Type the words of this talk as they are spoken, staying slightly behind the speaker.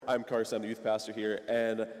I'm Carson, I'm the youth pastor here,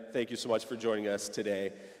 and thank you so much for joining us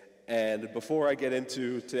today. And before I get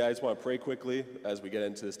into today, I just want to pray quickly as we get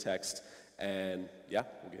into this text, and we'll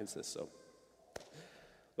get into this. So,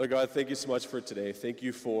 Lord God, thank you so much for today. Thank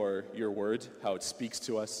you for your word, how it speaks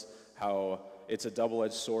to us, how it's a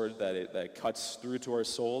double-edged sword that cuts through to our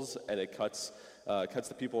souls, and it cuts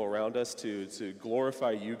the people around us to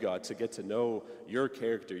glorify you, God, to get to know your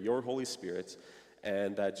character, your Holy Spirit,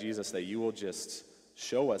 and that, Jesus, that you will just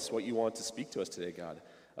show us what you want to speak to us today, God.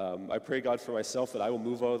 I pray, God, for myself that I will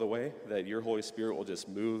move out of the way, that your Holy Spirit will just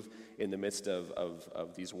move in the midst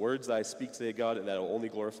of these words that I speak today, God, and that it will only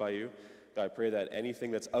glorify you. God, I pray that anything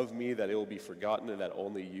that's of me, that it will be forgotten, and that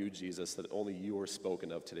only you, Jesus, that only you are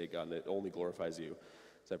spoken of today, God, and it only glorifies you.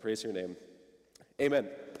 So I praise your name. Amen.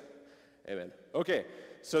 Amen. Okay,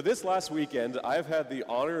 so this last weekend, I've had the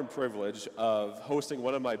honor and privilege of hosting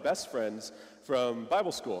one of my best friends from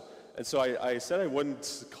Bible school. And so I said I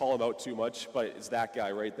wouldn't call him out too much, but it's that guy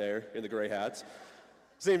right there in the gray hats.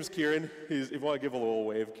 His name's Kieran. If you want to give a little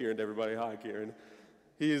wave, Kieran, to everybody. Hi, Kieran.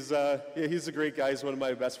 He's a great guy. He's one of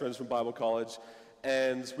my best friends from Bible college.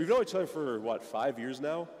 And we've known each other for, 5 years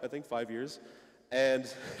now? I think 5 years.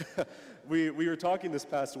 And we were talking this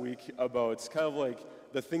past week about kind of like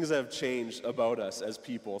the things that have changed about us as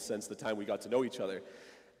people since the time we got to know each other.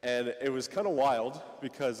 And it was kind of wild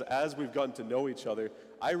because as we've gotten to know each other,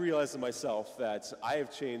 I realized in myself that I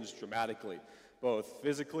have changed dramatically, both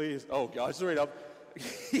physically. Oh gosh, straight up.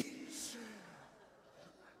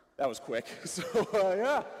 That was quick. So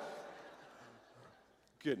yeah.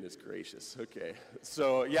 Goodness gracious. Okay.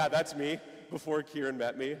 So yeah, that's me before Kieran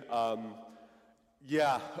met me. I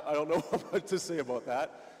don't know what to say about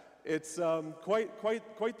that. It's quite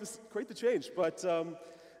the change, but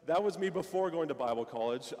that was me before going to Bible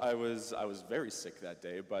college. I was very sick that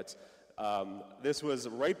day, but this was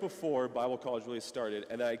right before Bible college really started,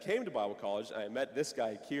 and I came to Bible college, and I met this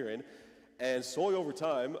guy, Kieran, and slowly over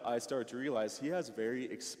time, I started to realize he has very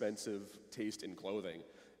expensive taste in clothing,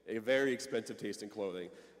 a very expensive taste in clothing.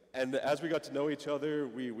 And as we got to know each other,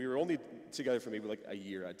 we were only together for maybe like a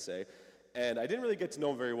year, I'd say, and I didn't really get to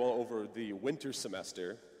know him very well over the winter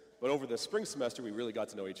semester, but over the spring semester, we really got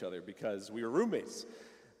to know each other because we were roommates.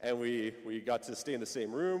 And we got to stay in the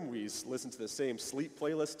same room. We listened to the same sleep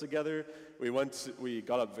playlist together. We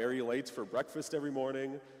got up very late for breakfast every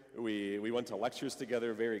morning. We went to lectures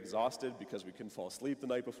together, very exhausted because we couldn't fall asleep the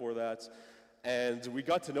night before that. And we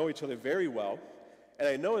got to know each other very well. And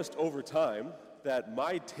I noticed over time that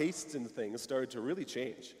my tastes in things started to really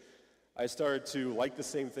change. I started to like the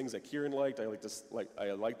same things that Kieran liked. I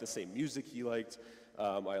liked the same music he liked.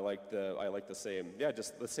 I liked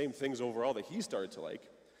the same things overall that he started to like.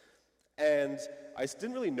 And I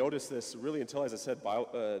didn't really notice this really until, as I said,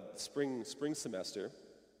 spring semester.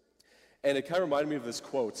 And it kind of reminded me of this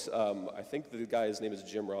quote. I think the guy's name is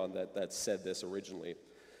Jim Rohn that said this originally.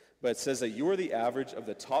 But it says that you are the average of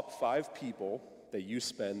the top 5 people that you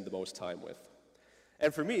spend the most time with.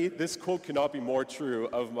 And for me, this quote cannot be more true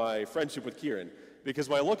of my friendship with Kieran. Because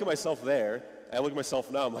when I look at myself there, and I look at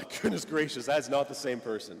myself now, I'm like, goodness gracious, that's not the same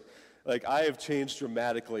person. Like, I have changed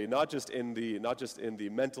dramatically, not just in the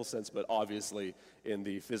mental sense, but obviously in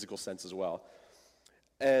the physical sense as well.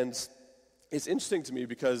 And it's interesting to me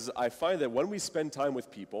because I find that when we spend time with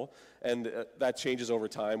people, and that changes over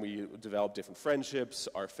time, we develop different friendships,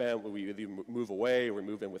 our family, we either move away or we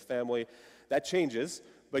move in with family, that changes.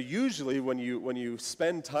 But usually when you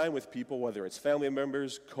spend time with people, whether it's family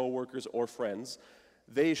members, coworkers, or friends,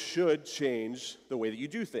 they should change the way that you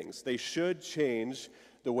do things. They should change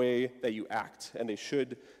the way that you act, and they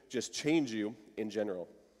should just change you in general.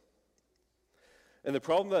 And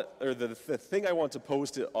the thing I want to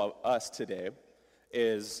pose to us today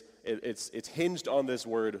is it's hinged on this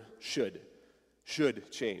word should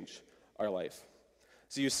change our life.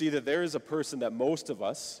 So you see that there is a person that most of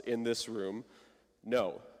us in this room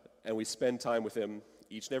know, and we spend time with him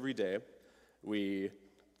each and every day. We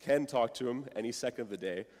can talk to him any second of the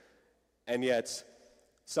day, and yet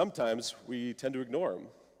sometimes we tend to ignore him,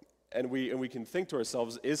 and we can think to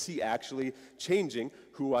ourselves, is he actually changing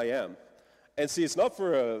who I am? And see, it's not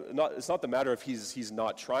the matter of he's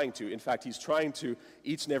not trying to. In fact, he's trying to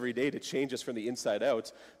each and every day to change us from the inside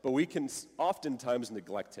out, but we can oftentimes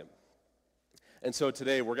neglect him. And so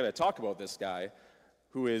today we're going to talk about this guy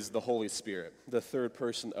who is the Holy Spirit, the third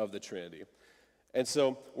person of the Trinity. And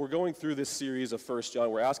so we're going through this series of 1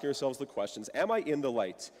 John. We're asking ourselves the questions, am I in the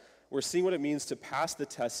light? We're seeing what it means to pass the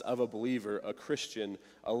tests of a believer, a Christian,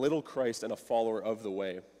 a little Christ, and a follower of the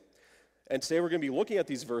way. And today we're going to be looking at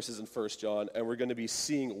these verses in 1 John, and we're going to be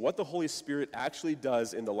seeing what the Holy Spirit actually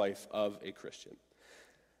does in the life of a Christian.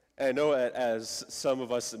 And I know as some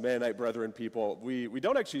of us Mennonite brethren people, we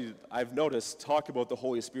don't actually, I've noticed, talk about the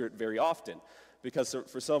Holy Spirit very often. Because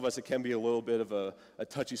for some of us, it can be a little bit of a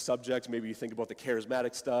touchy subject. Maybe you think about the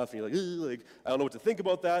charismatic stuff, and you're like, I don't know what to think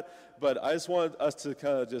about that. But I just want us to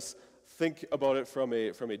kind of just think about it from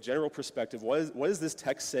a general perspective. What is this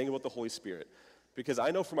text saying about the Holy Spirit? Because I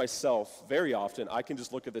know for myself, very often, I can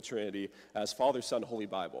just look at the Trinity as Father, Son, Holy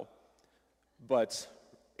Bible. But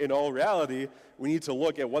in all reality, we need to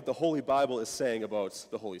look at what the Holy Bible is saying about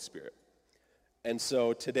the Holy Spirit. And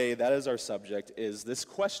so today, that is our subject, is this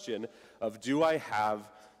question of, do I have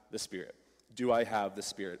the Spirit? Do I have the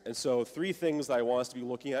Spirit? And so 3 things that I want us to be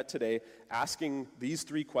looking at today, asking these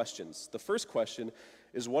 3 questions. The first question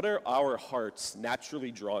is, what are our hearts naturally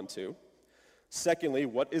drawn to? Secondly,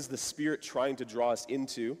 what is the Spirit trying to draw us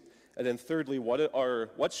into? And then thirdly,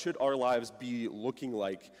 what should our lives be looking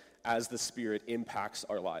like as the Spirit impacts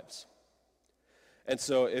our lives? And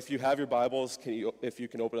so if you have your Bibles, if you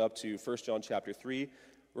can open it up to 1 John chapter 3,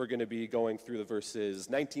 we're going to be going through the verses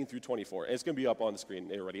 19 through 24. And it's going to be up on the screen.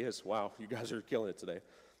 It already is. Wow, you guys are killing it today.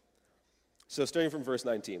 So starting from verse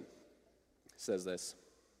 19, it says this: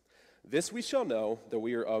 "This we shall know, that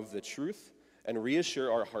we are of the truth, and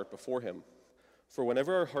reassure our heart before him. For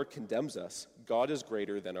whenever our heart condemns us, God is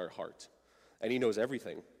greater than our heart, and he knows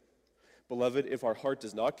everything. Beloved, if our heart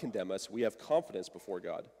does not condemn us, we have confidence before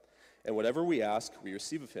God. And whatever we ask, we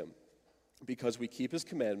receive of him, because we keep his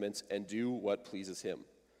commandments and do what pleases him.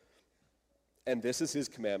 And this is his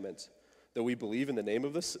commandment, that we believe in the name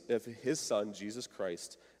of his Son, Jesus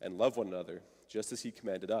Christ, and love one another, just as he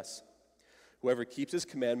commanded us. Whoever keeps his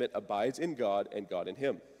commandment abides in God, and God in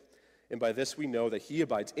him. And by this we know that he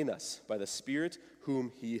abides in us, by the Spirit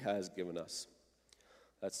whom he has given us."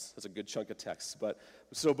 That's a good chunk of text. But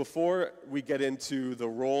so before we get into the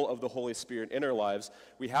role of the Holy Spirit in our lives,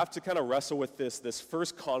 we have to kind of wrestle with this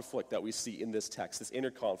first conflict that we see in this text, this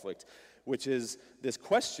inner conflict, which is this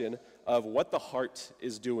question of what the heart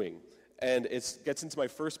is doing. And it gets into my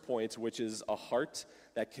first point, which is a heart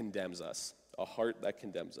that condemns us. A heart that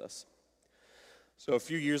condemns us. So a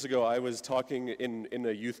few years ago, I was talking in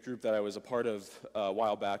a youth group that I was a part of a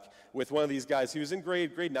while back with one of these guys. He was in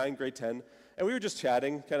grade 9, grade 10, and we were just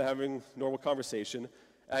chatting, kind of having normal conversation.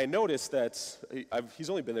 And I noticed that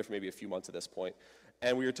he's only been there for maybe a few months at this point.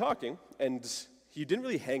 And we were talking, and he didn't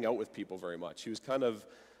really hang out with people very much. He was kind of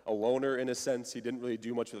a loner in a sense. He didn't really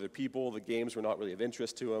do much with other people. The games were not really of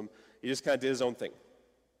interest to him. He just kind of did his own thing.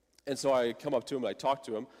 And so I come up to him, and I talk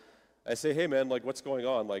to him. I say, "Hey man, like, what's going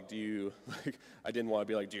on? Like, do you, like," I didn't want to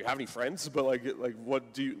be like, "Do you have any friends?" But like,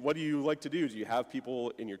 what do you like to do? Do you have people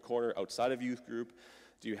in your corner outside of youth group?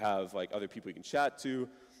 Do you have like other people you can chat to?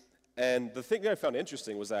 And the thing that I found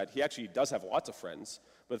interesting was that he actually does have lots of friends.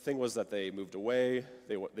 But the thing was that they moved away.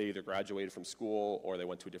 They either graduated from school or they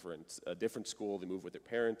went to a different school. They moved with their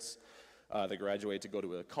parents. They graduated to go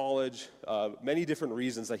to a college. Many different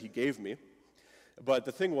reasons that he gave me. But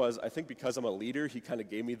the thing was, I think because I'm a leader, he kind of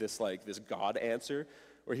gave me this God answer,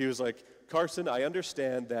 where he was like, "Carson, I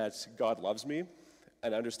understand that God loves me,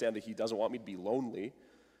 and I understand that he doesn't want me to be lonely,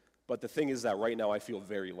 but the thing is that right now I feel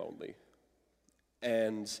very lonely."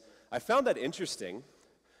 And I found that interesting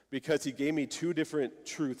because he gave me 2 different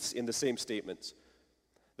truths in the same statement.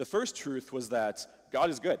 The first truth was that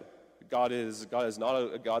God is good. God is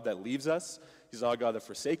not a God that leaves us. He's not a God that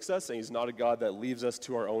forsakes us, and he's not a God that leaves us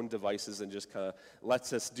to our own devices and just kind of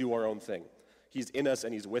lets us do our own thing. He's in us,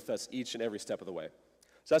 and he's with us each and every step of the way.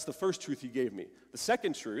 So that's the first truth he gave me. The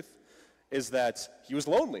second truth is that he was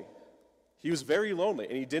lonely. He was very lonely,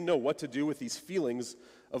 and he didn't know what to do with these feelings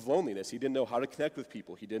of loneliness. He didn't know how to connect with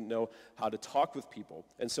people. He didn't know how to talk with people.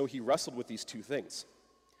 And so he wrestled with these 2 things.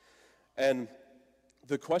 And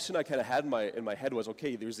the question I kind of had in my head was,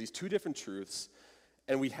 okay, there's these 2 different truths,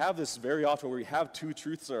 and we have this very often where we have 2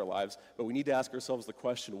 truths in our lives, but we need to ask ourselves the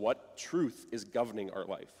question, what truth is governing our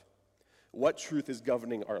life? What truth is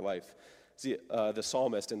governing our life? See, the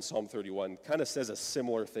psalmist in Psalm 31 kind of says a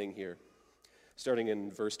similar thing here. Starting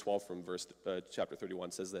in verse 12 from chapter 31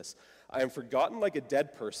 says this: "I am forgotten like a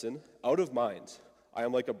dead person, out of mind. I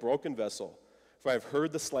am like a broken vessel, for I have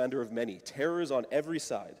heard the slander of many. Terror is on every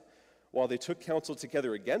side. While they took counsel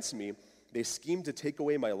together against me, they schemed to take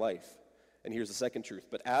away my life." And here's the second truth: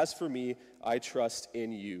 "But as for me, I trust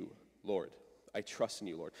in you, Lord." I trust in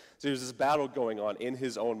you, Lord. So there's this battle going on in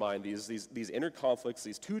his own mind, these inner conflicts,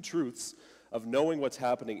 these 2 truths of knowing what's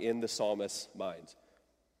happening in the psalmist's mind.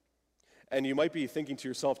 And you might be thinking to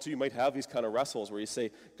yourself, too, you might have these kind of wrestles where you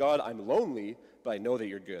say, "God, I'm lonely, but I know that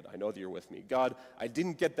you're good. I know that you're with me. God, I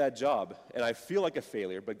didn't get that job, and I feel like a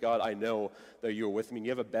failure, but God, I know that you're with me, and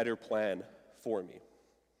you have a better plan for me."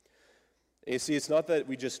 And you see, it's not that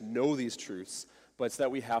we just know these truths, but it's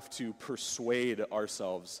that we have to persuade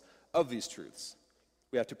ourselves of these truths.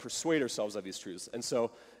 We have to persuade ourselves of these truths. And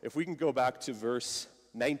so if we can go back to verse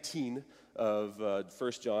 19 of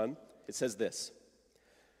 1 John, it says this: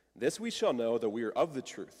 "This we shall know that we are of the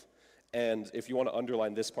truth." And if you want to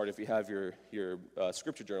underline this part, if you have your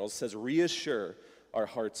scripture journals, it says, "Reassure our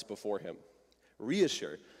hearts before him."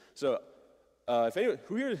 Reassure. So if anyone,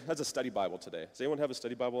 who here has a study Bible today? Does anyone have a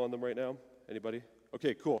study Bible on them right now? Anybody?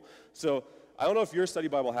 Okay, cool. So I don't know if your study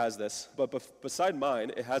Bible has this, but beside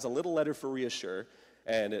mine, it has a little letter for reassure.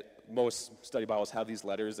 And most study Bibles have these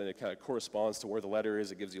letters, and it kind of corresponds to where the letter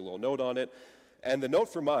is. It gives you a little note on it. And the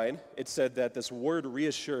note for mine, it said that this word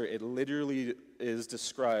reassure, it literally is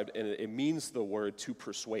described, and it means the word to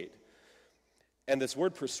persuade. And this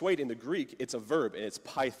word persuade in the Greek, it's a verb, and it's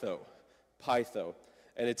pytho.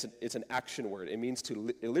 And it's an action word. It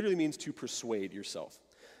literally means to persuade yourself.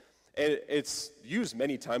 And it's used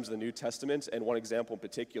many times in the New Testament, and one example in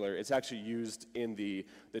particular, it's actually used in the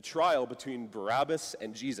trial between Barabbas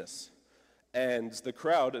and Jesus. And the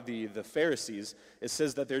crowd, the Pharisees, it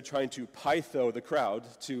says that they're trying to pytho the crowd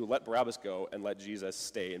to let Barabbas go and let Jesus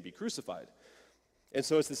stay and be crucified. And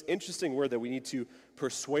so it's this interesting word that we need to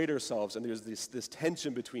persuade ourselves, and there's this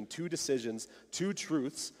tension between two decisions, two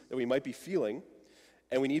truths that we might be feeling,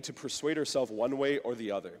 and we need to persuade ourselves one way or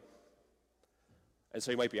the other. And so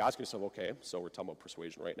you might be asking yourself, okay, so we're talking about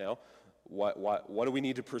persuasion right now. What do we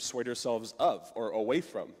need to persuade ourselves of or away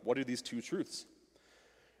from? What are these two truths?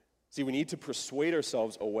 See, we need to persuade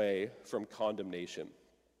ourselves away from condemnation.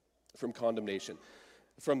 From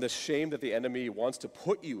the shame that the enemy wants to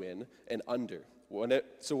put you in and under.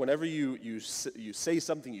 So whenever you say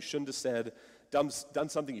something you shouldn't have said, done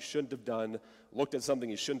something you shouldn't have done, looked at something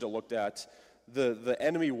you shouldn't have looked at, the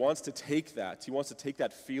enemy wants to take that. He wants to take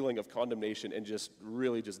that feeling of condemnation and just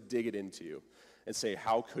really just dig it into you and say,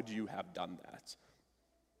 how could you have done that?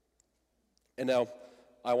 And now,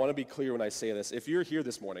 I want to be clear when I say this. If you're here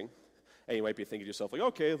this morning, and you might be thinking to yourself, like,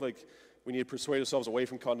 okay, like, we need to persuade ourselves away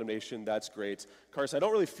from condemnation. That's great. Carson, I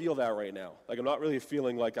don't really feel that right now. Like, I'm not really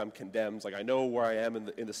feeling like I'm condemned. Like, I know where I am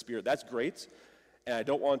in the spirit. That's great. And I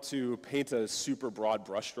don't want to paint a super broad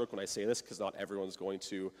brushstroke when I say this, because not everyone's going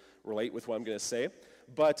to relate with what I'm going to say.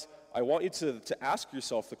 But I want you to ask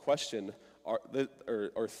yourself the question,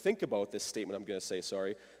 or think about this statement I'm going to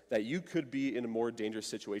say, that you could be in a more dangerous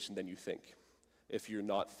situation than you think if you're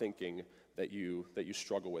not thinking that you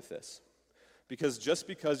struggle with this. Because just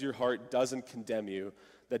because your heart doesn't condemn you,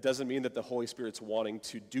 that doesn't mean that the Holy Spirit's wanting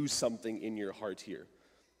to do something in your heart here.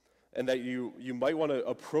 And that you might want to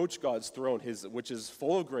approach God's throne, which is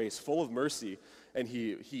full of grace, full of mercy, and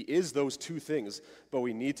he is those two things. But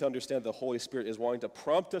we need to understand the Holy Spirit is wanting to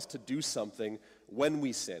prompt us to do something when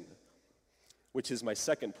we sin, which is my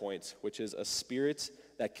second point, which is a spirit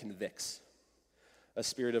that convicts. A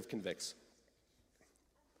spirit of convicts.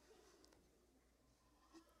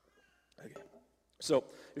 Okay. So,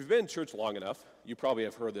 if you've been in church long enough, you probably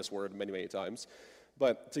have heard this word many, many times.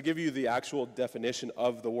 But to give you the actual definition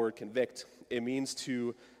of the word convict, it means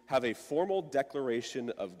to have a formal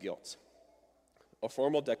declaration of guilt. A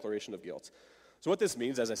formal declaration of guilt. So what this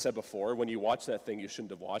means, as I said before, when you watch that thing you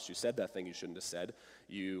shouldn't have watched, you said that thing you shouldn't have said,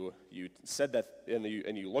 you said that and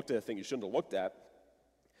you looked at a thing you shouldn't have looked at,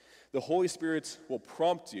 the Holy Spirit will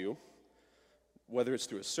prompt you, whether it's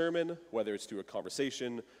through a sermon, whether it's through a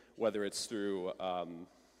conversation, whether it's through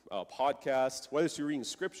a podcast, whether it's through reading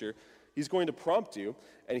Scripture, He's going to prompt you,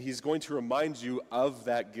 and He's going to remind you of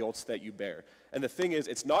that guilt that you bear. And the thing is,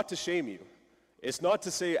 it's not to shame you. It's not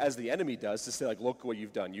to say, as the enemy does, to say, like, look what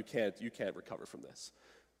you've done. You can't recover from this.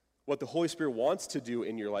 What the Holy Spirit wants to do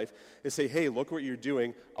in your life is say, hey, look what you're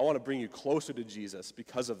doing. I want to bring you closer to Jesus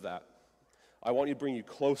because of that. I want you to bring you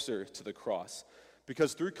closer to the cross.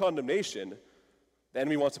 Because through condemnation, the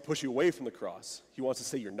enemy wants to push you away from the cross. He wants to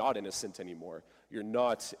say you're not innocent anymore. You're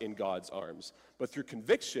not in God's arms. But through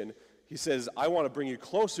conviction, He says, I want to bring you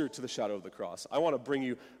closer to the shadow of the cross. I want to bring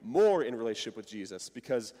you more in relationship with Jesus,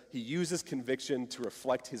 because He uses conviction to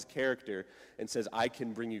reflect His character and says, I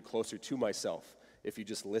can bring you closer to myself if you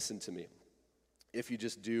just listen to me, if you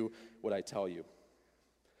just do what I tell you.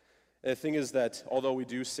 And the thing is that although we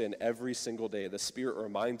do sin every single day, the Spirit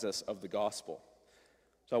reminds us of the gospel.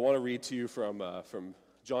 So I want to read to you from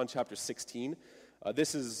John chapter 16.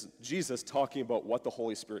 This is Jesus talking about what the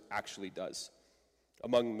Holy Spirit actually does.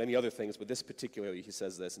 Among many other things, but this particularly, He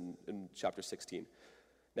says this in chapter 16.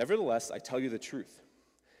 Nevertheless, I tell you the truth.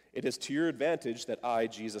 It is to your advantage that I,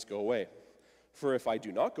 Jesus, go away. For if I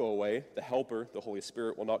do not go away, the Helper, the Holy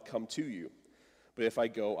Spirit, will not come to you. But if I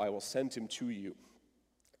go, I will send Him to you.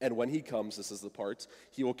 And when he comes, this is the part,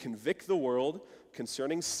 he will convict the world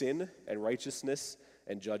concerning sin and righteousness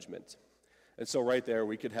and judgment. And so right there,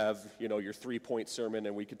 we could have, your 3-point sermon,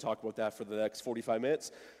 and we could talk about that for the next 45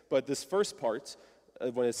 minutes. But this first part,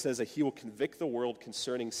 when it says that he will convict the world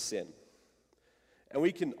concerning sin. And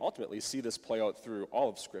we can ultimately see this play out through all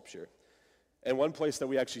of Scripture. And one place that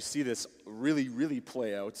we actually see this really, really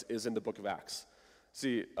play out is in the book of Acts.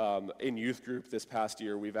 See, in youth group this past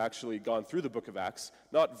year, we've actually gone through the book of Acts,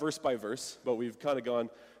 not verse by verse, but we've kind of gone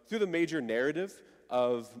through the major narrative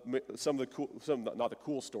of some of the cool, not the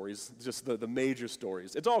cool stories, just the major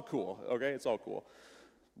stories. It's all cool, okay? It's all cool.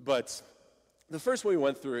 But the first one we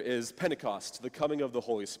went through is Pentecost, the coming of the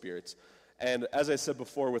Holy Spirit. And as I said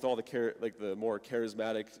before, with all the more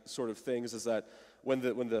charismatic sort of things, is that when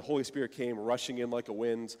the Holy Spirit came rushing in like a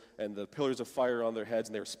wind and the pillars of fire on their heads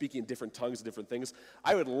and they were speaking in different tongues and different things,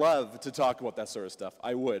 I would love to talk about that sort of stuff.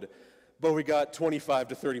 I would. But we got 25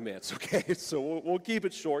 to 30 minutes, okay? So we'll keep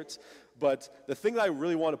it short. But the thing that I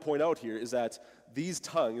really want to point out here is that these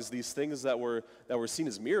tongues, these things that were seen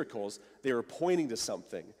as miracles, they were pointing to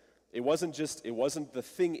something. It wasn't the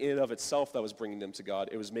thing in and of itself that was bringing them to God.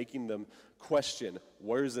 It was making them question,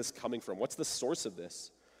 where is this coming from? What's the source of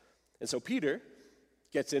this? And so Peter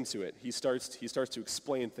gets into it. He starts to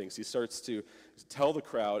explain things. He starts to tell the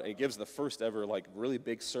crowd, and he gives the first ever really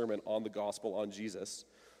big sermon on the gospel, on Jesus,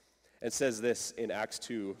 and says this in Acts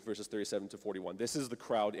 2, verses 37 to 41. This is the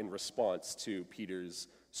crowd in response to Peter's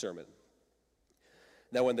sermon.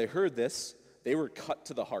 Now when they heard this, they were cut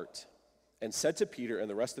to the heart, and said to Peter and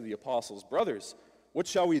the rest of the apostles, "Brothers, what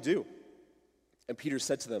shall we do?" And Peter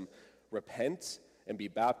said to them, "Repent and be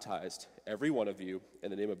baptized, every one of you, in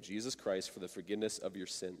the name of Jesus Christ for the forgiveness of your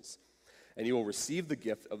sins. And you will receive the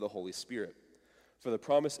gift of the Holy Spirit. For the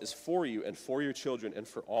promise is for you and for your children and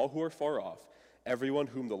for all who are far off, everyone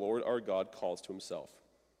whom the Lord our God calls to himself."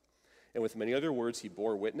 And with many other words he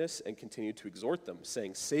bore witness and continued to exhort them,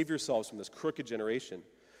 saying, "Save yourselves from this crooked generation."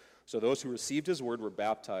 So those who received his word were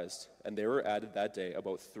baptized, and there were added that day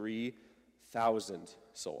about 3,000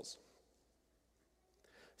 souls.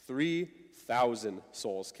 3,000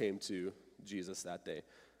 souls came to Jesus that day.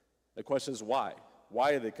 The question is why?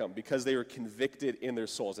 Why did they come? Because they were convicted in their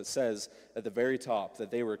souls. It says at the very top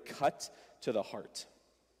that they were cut to the heart.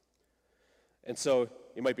 And so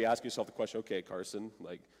you might be asking yourself the question, okay, Carson,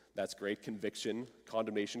 that's great, conviction,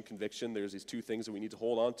 condemnation, conviction. There's these two things that we need to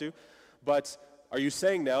hold on to. But are you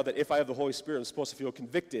saying now that if I have the Holy Spirit, I'm supposed to feel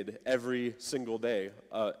convicted every single day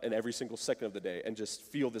and every single second of the day and just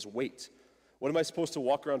feel this weight? What am I supposed to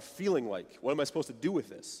walk around feeling like? What am I supposed to do with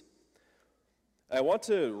this? I want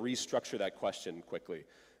to restructure that question quickly.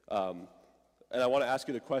 And I want to ask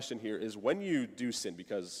you the question here is when you do sin,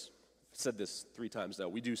 because I've said this 3 times now,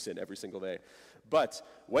 we do sin every single day. But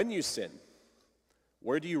when you sin,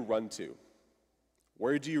 where do you run to?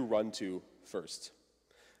 Where do you run to first?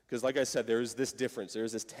 Because like I said, there is this difference, there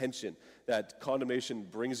is this tension that condemnation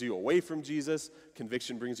brings you away from Jesus,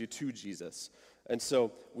 conviction brings you to Jesus. And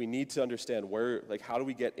so we need to understand how do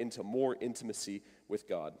we get into more intimacy with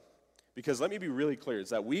God? Because let me be really clear, is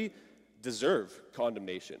that we deserve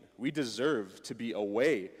condemnation. We deserve to be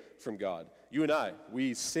away from God. You and I,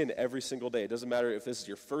 we sin every single day. It doesn't matter if this is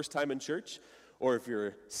your first time in church or if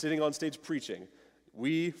you're sitting on stage preaching.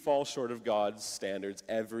 We fall short of God's standards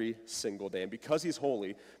every single day. And because he's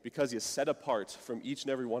holy, because he is set apart from each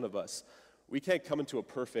and every one of us, we can't come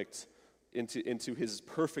into his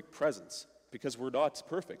perfect presence because we're not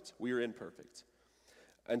perfect. We are imperfect.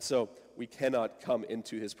 And so we cannot come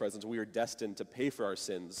into his presence. We are destined to pay for our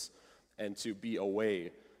sins and to be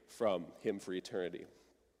away from him for eternity.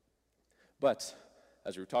 But,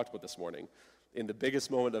 as we talked about this morning, in the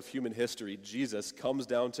biggest moment of human history, Jesus comes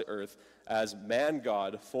down to earth as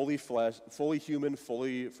man-God, fully flesh, fully human,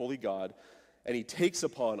 fully God, and he takes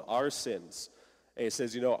upon our sins. And he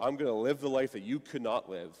says, I'm going to live the life that you could not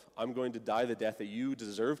live. I'm going to die the death that you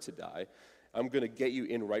deserve to die. I'm going to get you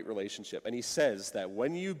in right relationship. And he says that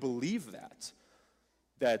when you believe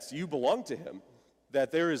that you belong to him,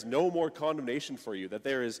 that there is no more condemnation for you, that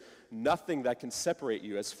there is nothing that can separate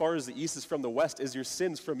you. As far as the east is from the west is your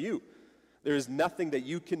sins from you. There is nothing that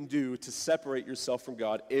you can do to separate yourself from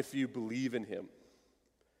God if you believe in him.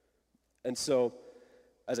 And so,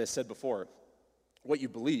 as I said before, what you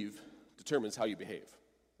believe determines how you behave.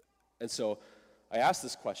 And so, I ask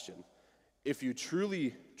this question. If you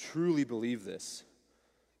truly, truly believe this,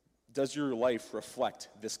 does your life reflect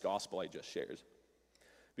this gospel I just shared?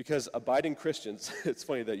 Because abiding Christians, it's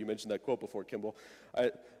funny that you mentioned that quote before, Kimball. I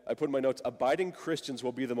put in my notes, abiding Christians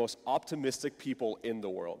will be the most optimistic people in the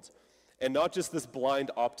world. And not just this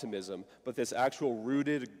blind optimism, but this actual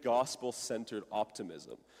rooted, gospel-centered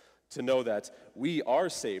optimism. To know that we are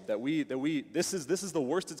saved, that this is the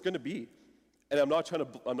worst it's going to be. And I'm not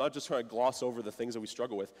just trying to gloss over the things that we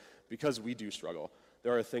struggle with, because we do struggle.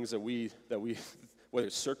 There are things that we whether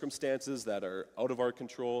it's circumstances that are out of our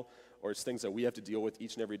control, or it's things that we have to deal with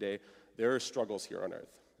each and every day. There are struggles here on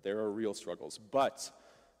earth. There are real struggles. But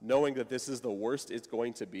knowing that this is the worst it's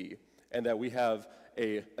going to be, and that we have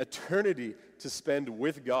a eternity to spend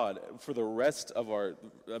with God for the rest of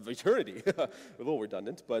eternity, a little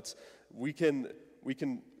redundant, but we can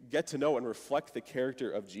get to know and reflect the character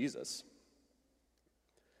of Jesus.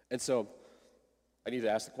 And so I need to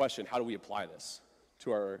ask the question, how do we apply this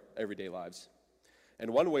to our everyday lives?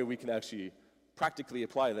 And one way we can actually practically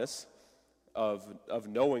apply this, of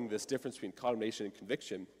knowing this difference between condemnation and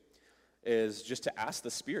conviction, is just to ask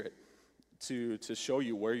the Spirit to show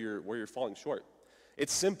you where you're falling short.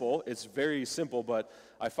 It's simple, it's very simple, but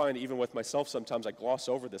I find even with myself sometimes I gloss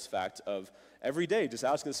over this fact of every day just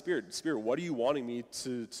asking the Spirit, what are you wanting me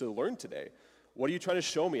to learn today? What are you trying to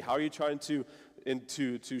show me? How are you trying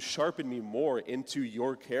to sharpen me more into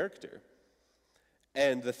your character?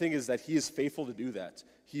 And the thing is that He is faithful to do that.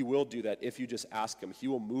 He will do that if you just ask Him. He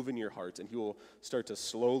will move in your heart, and He will start to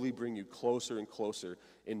slowly bring you closer and closer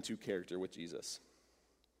into character with Jesus.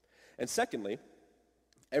 And secondly,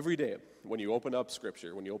 every day when you open up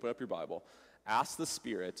Scripture, when you open up your Bible, ask the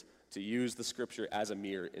Spirit to use the Scripture as a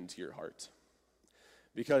mirror into your heart.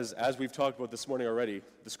 Because as we've talked about this morning already,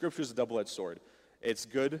 the Scripture is a double-edged sword. It's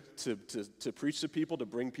good to preach to people, to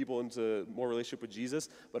bring people into more relationship with Jesus,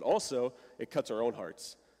 but also it cuts our own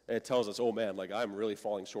hearts. And it tells us, oh man, like I'm really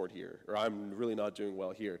falling short here, or I'm really not doing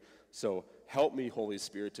well here. So help me, Holy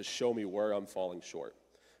Spirit, to show me where I'm falling short.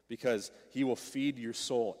 Because He will feed your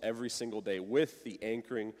soul every single day with the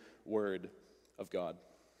anchoring word of God.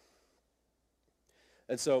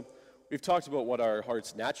 And so we've talked about what our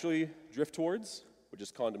hearts naturally drift towards, which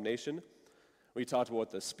is condemnation. We talked about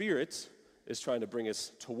what the Spirit is trying to bring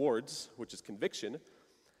us towards, which is conviction.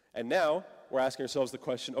 And now we're asking ourselves the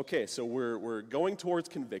question, okay, so we're going towards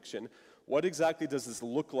conviction. What exactly does this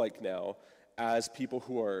look like now as people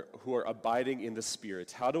who are abiding in the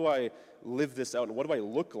Spirit? How do I live this out, and what do I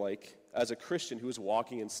look like as a Christian who is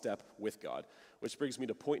walking in step with God? Which brings me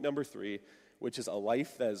to point number 3, which is a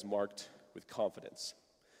life that is marked with confidence.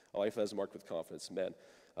 A life that is marked with confidence. Man,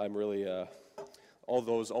 I'm really, all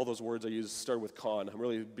those words I use start with con. I'm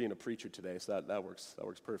really being a preacher today, so that works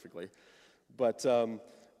perfectly. But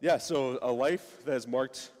so a life that is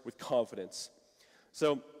marked with confidence.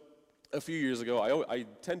 So a few years ago, I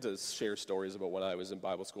tend to share stories about when I was in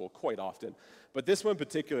Bible school quite often. But this one in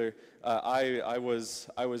particular, I was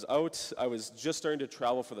just starting to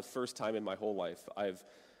travel for the first time in my whole life.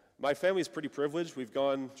 My family's pretty privileged. We've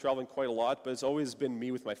gone traveling quite a lot, but it's always been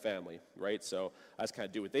me with my family, right? So I just kind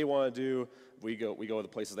of do what they want to do. We go to the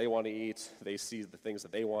places they want to eat. They see the things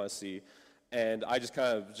that they want to see. And I just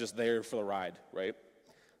kind of just there for the ride, right?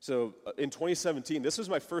 So in 2017, this was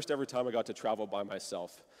my first ever time I got to travel by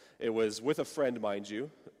myself. It was with a friend, mind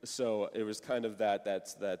you. So it was kind of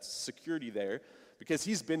that security there, because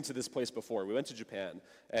he's been to this place before. We went to Japan,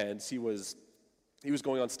 and he was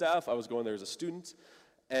going on staff. I was going there as a student.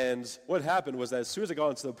 And what happened was that as soon as I got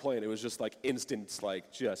onto the plane, it was just like instant,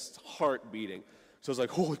 like just heart beating. So I was like,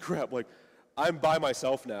 holy crap, like I'm by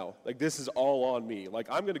myself now. Like this is all on me. Like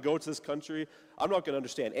I'm going to go to this country. I'm not going to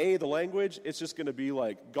understand the language. It's just going to be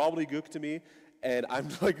like gobbledygook to me. And I'm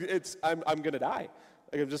like, I'm going to die.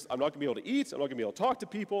 Like I'm not going to be able to eat. I'm not going to be able to talk to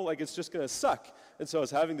people. Like it's just going to suck. And so I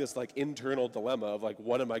was having this like internal dilemma of like,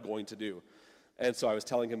 what am I going to do? And so I was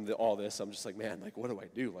telling him all this. I'm just like, man, like, what do I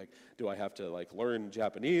do? Like, do I have to like learn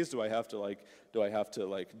Japanese? Do I have to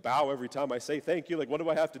like bow every time I say thank you? Like, what do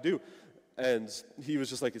I have to do? And he was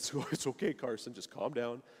just like, it's okay, Carson. Just calm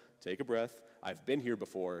down, take a breath. I've been here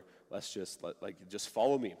before. Let's just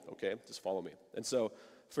follow me, okay? Just follow me. And so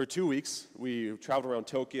for 2 weeks, we traveled around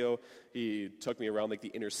Tokyo. He took me around like the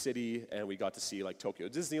inner city, and we got to see like Tokyo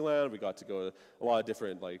Disneyland. We got to go to a lot of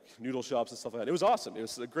different like noodle shops and stuff like that. It was awesome. It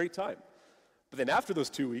was a great time. But then after those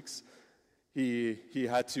 2 weeks, he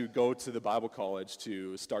had to go to the Bible college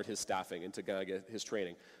to start his staffing and to kind of get his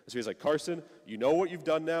training. So he's like, Carson, you know what you've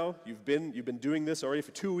done now. You've been doing this already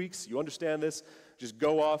for 2 weeks. You understand this. Just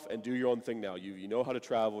go off and do your own thing now. You know how to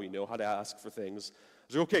travel. You know how to ask for things. I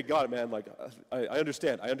was like, okay, got it, man. Like, I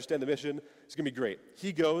understand. I understand the mission. It's going to be great.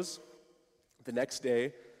 He goes. The next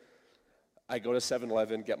day, I go to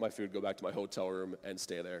 7-Eleven, get my food, go back to my hotel room, and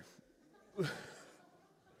stay there.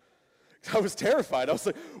 I was terrified. I was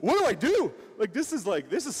like, what do I do? Like, this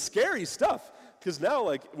is scary stuff. Because now,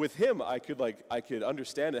 like, with him, I could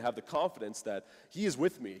understand and have the confidence that he is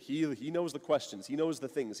with me. He knows the questions. He knows the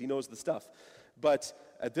things. He knows the stuff. But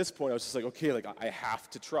at this point, I was just like, okay, like, I have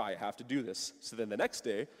to try. I have to do this. So then the next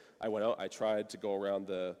day, I went out. I tried to go around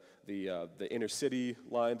the inner city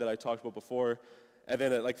line that I talked about before. And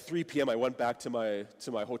then at like 3 p.m., I went back to my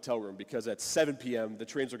hotel room because at 7 p.m., the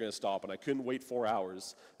trains were going to stop, and I couldn't wait 4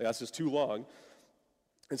 hours. Like, that's just too long.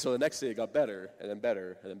 And so the next day, it got better, and then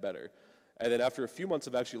better, and then better. And then after a few months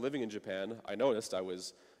of actually living in Japan, I noticed I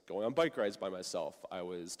was going on bike rides by myself. I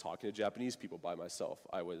was talking to Japanese people by myself.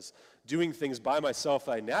 I was doing things by myself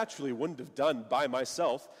that I naturally wouldn't have done by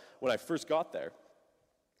myself when I first got there.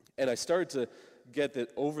 And I started to get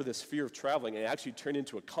over this fear of traveling, and it actually turned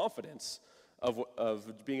into a confidence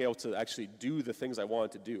of being able to actually do the things I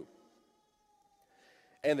wanted to do.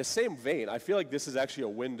 And in the same vein, I feel like this is actually a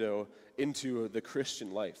window into the Christian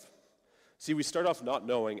life. See, we start off not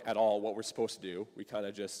knowing at all what we're supposed to do. We kind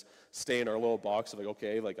of just stay in our little box of like,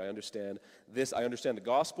 okay, like I understand this, I understand the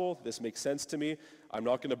gospel, this makes sense to me. I'm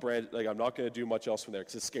not going to do much else from there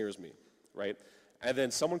because it scares me, right? And then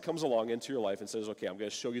someone comes along into your life and says, okay, I'm going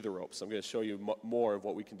to show you the ropes. I'm going to show you more of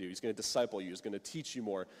what we can do. He's going to disciple you. He's going to teach you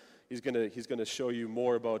more. He's going to show you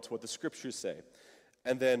more about what the scriptures say.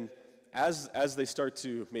 And then as they start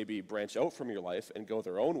to maybe branch out from your life and go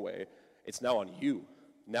their own way, it's now on you.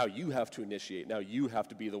 Now you have to initiate. Now you have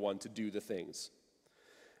to be the one to do the things.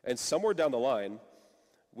 And somewhere down the line,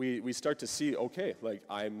 we start to see, okay, like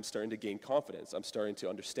I'm starting to gain confidence. I'm starting to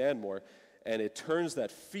understand more. And it turns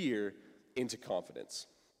that fear into confidence.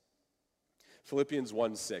 Philippians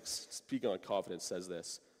 1:6, speaking on confidence, says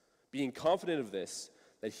this: being confident of this,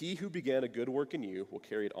 that he who began a good work in you will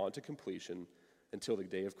carry it on to completion until the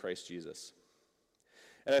day of Christ Jesus.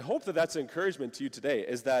 And I hope that that's an encouragement to you today,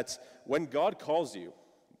 is that when God calls you,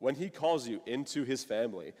 when he calls you into his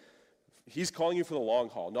family, he's calling you for the long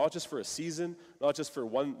haul, not just for a season, not just for a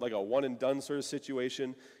one and done sort of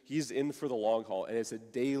situation. He's in for the long haul, and it's a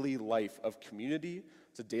daily life of community.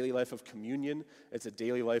 It's a daily life of communion. It's a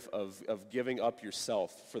daily life of giving up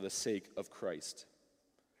yourself for the sake of Christ.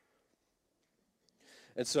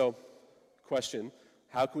 And so, question,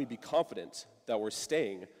 how can we be confident that we're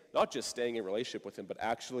staying, not just staying in relationship with him, but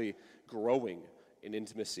actually growing in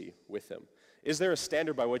intimacy with him? Is there a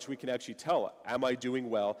standard by which we can actually tell, am I doing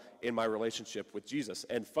well in my relationship with Jesus?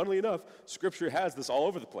 And funnily enough, Scripture has this all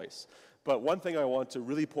over the place. But one thing I want to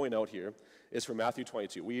really point out here is from Matthew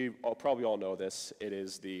 22. We probably all know this. It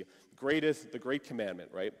is the great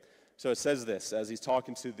commandment, right? So it says this, as he's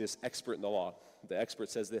talking to this expert in the law. The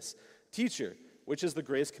expert says this: "Teacher, which is the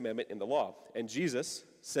greatest commandment in the law?" And Jesus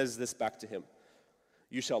says this back to him: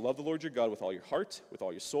 "You shall love the Lord your God with all your heart, with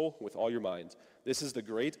all your soul, with all your mind. This is the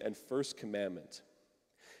great and first commandment.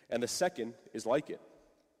 And the second is like it.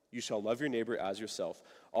 You shall love your neighbor as yourself.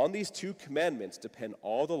 On these two commandments depend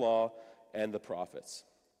all the law and the prophets."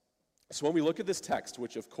 So when we look at this text,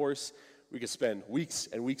 which of course we could spend weeks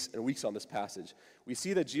and weeks and weeks on this passage, we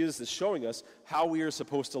see that Jesus is showing us how we are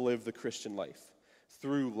supposed to live the Christian life,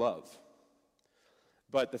 through love.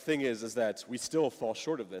 But the thing is that we still fall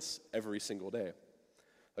short of this every single day.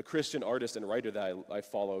 A Christian artist and writer that I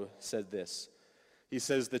follow said this. He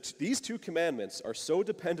says that these two commandments are so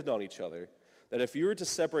dependent on each other that if you were to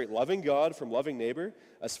separate loving God from loving neighbor,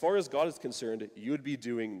 as far as God is concerned, you would be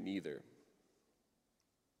doing neither.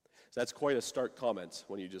 So that's quite a stark comment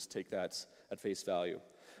when you just take that at face value.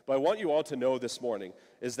 But I want you all to know this morning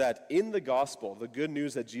is that in the gospel, the good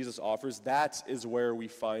news that Jesus offers, that is where we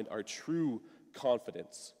find our true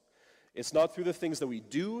confidence. It's not through the things that we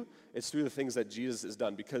do, it's through the things that Jesus has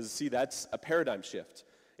done. Because, see, that's a paradigm shift.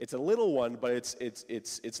 It's a little one, but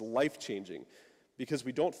it's life-changing. Because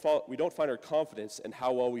we don't find our confidence in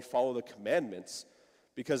how well we follow the commandments,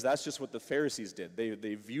 because that's just what the Pharisees did.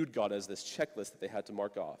 They viewed God as this checklist that they had to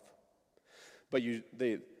mark off. But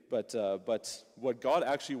what God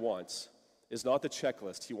actually wants is not the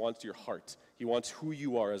checklist. He wants your heart. He wants who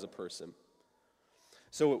you are as a person.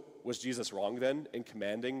 So was Jesus wrong then in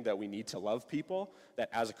commanding that we need to love people, that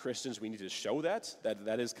as Christians we need to show that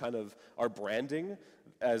is kind of our branding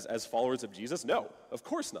as followers of Jesus? No, of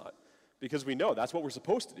course not, because we know that's what we're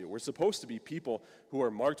supposed to do. We're supposed to be people who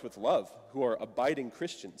are marked with love, who are abiding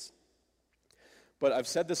Christians. But I've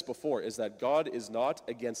said this before, is that God is not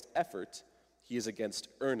against effort, he is against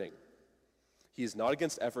earning. He is not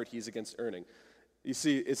against effort, he is against earning. You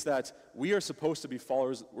see, it's that we're supposed to be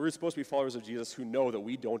followers of Jesus who know that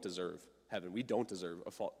we don't deserve heaven. We don't deserve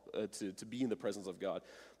to be in the presence of God.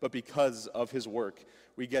 But because of his work,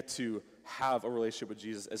 we get to have a relationship with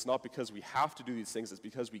Jesus. It's not because we have to do these things, it's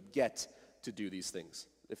because we get to do these things,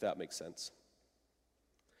 if that makes sense.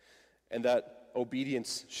 And that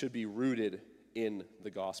obedience should be rooted in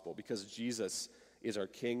the gospel because Jesus is our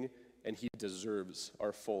King and he deserves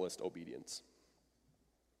our fullest obedience.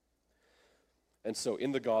 And so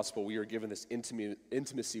in the gospel, we are given this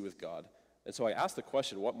intimacy with God. And so I asked the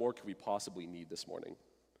question, what more could we possibly need this morning?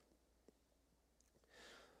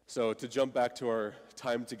 So to jump back to our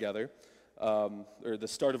time together, or the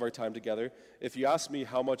start of our time together, if you ask me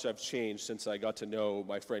how much I've changed since I got to know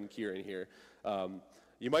my friend Kieran here,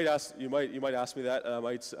 you might ask me that, and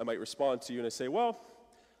I might respond to you and I say, well,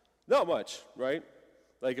 not much, right?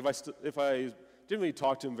 Like if I didn't really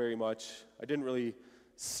talk to him very much, I didn't really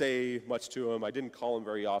say much to him, I didn't call him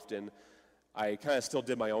very often, I kind of still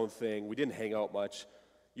did my own thing, we didn't hang out much,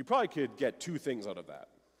 you probably could get two things out of that.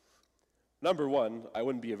 Number one, I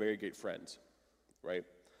wouldn't be a very great friend, right?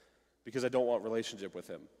 Because I don't want a relationship with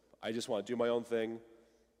him. I just want to do my own thing,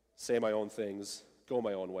 say my own things, go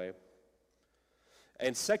my own way.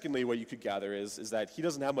 And secondly, what you could gather is that he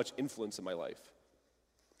doesn't have much influence in my life.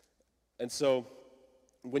 And so,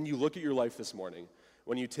 when you look at your life this morning,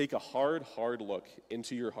 when you take a hard look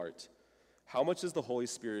into your heart, how much is the Holy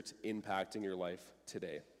Spirit impacting your life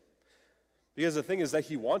today? Because the thing is that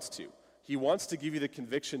he wants to. He wants to give you the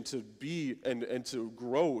conviction to be and to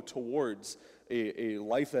grow towards a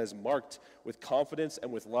life that is marked with confidence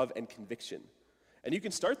and with love and conviction. And you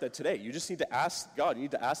can start that today. You just need to ask God. You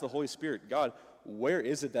need to ask the Holy Spirit, God, where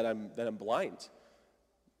is it that I'm blind?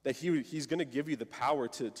 That he's going to give you the power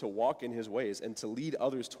to walk in his ways and to lead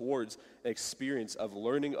others towards an experience of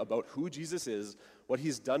learning about who Jesus is, what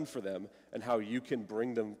he's done for them, and how you can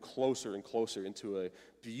bring them closer and closer into a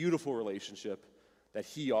beautiful relationship that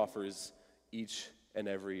he offers each and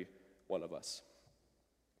every one of us.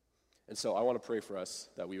 And so I want to pray for us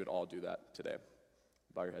that we would all do that today.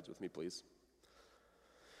 Bow your heads with me, please.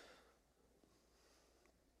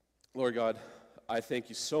 Lord God, I thank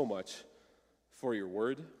you so much for your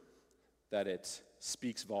word, that it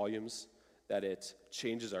speaks volumes, that it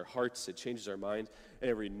changes our hearts, it changes our mind, and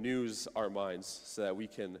it renews our minds so that we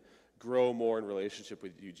can grow more in relationship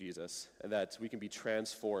with you, Jesus, and that we can be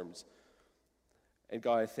transformed. And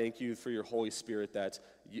God, I thank you for your Holy Spirit that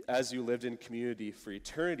as you lived in community for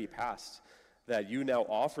eternity past, that you now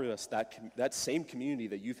offer us that same community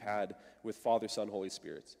that you've had with Father, Son, Holy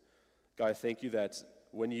Spirit. God, I thank you that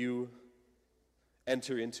when you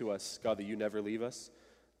enter into us, God, that you never leave us,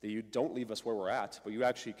 that you don't leave us where we're at, but you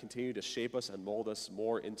actually continue to shape us and mold us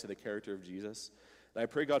more into the character of Jesus. And I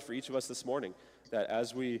pray, God, for each of us this morning, that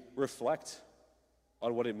as we reflect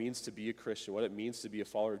on what it means to be a Christian, what it means to be a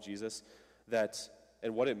follower of Jesus,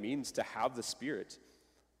 and what it means to have the Spirit.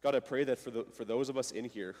 God, I pray that for those of us in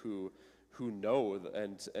here who know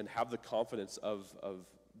and have the confidence of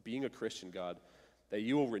being a Christian, God, that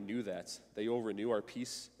you will renew that you will renew our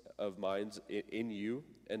peace of minds in you,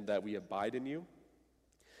 and that we abide in you.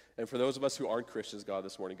 And for those of us who aren't Christians, God,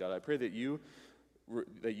 this morning, God, I pray that you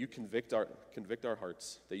convict our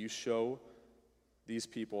hearts, that you show these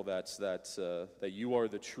people that you are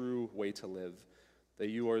the true way to live, that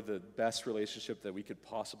you are the best relationship that we could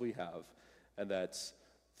possibly have, and that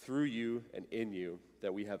through you and in you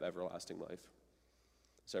that we have everlasting life.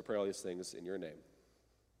 So I pray all these things in your name.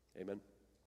 Amen.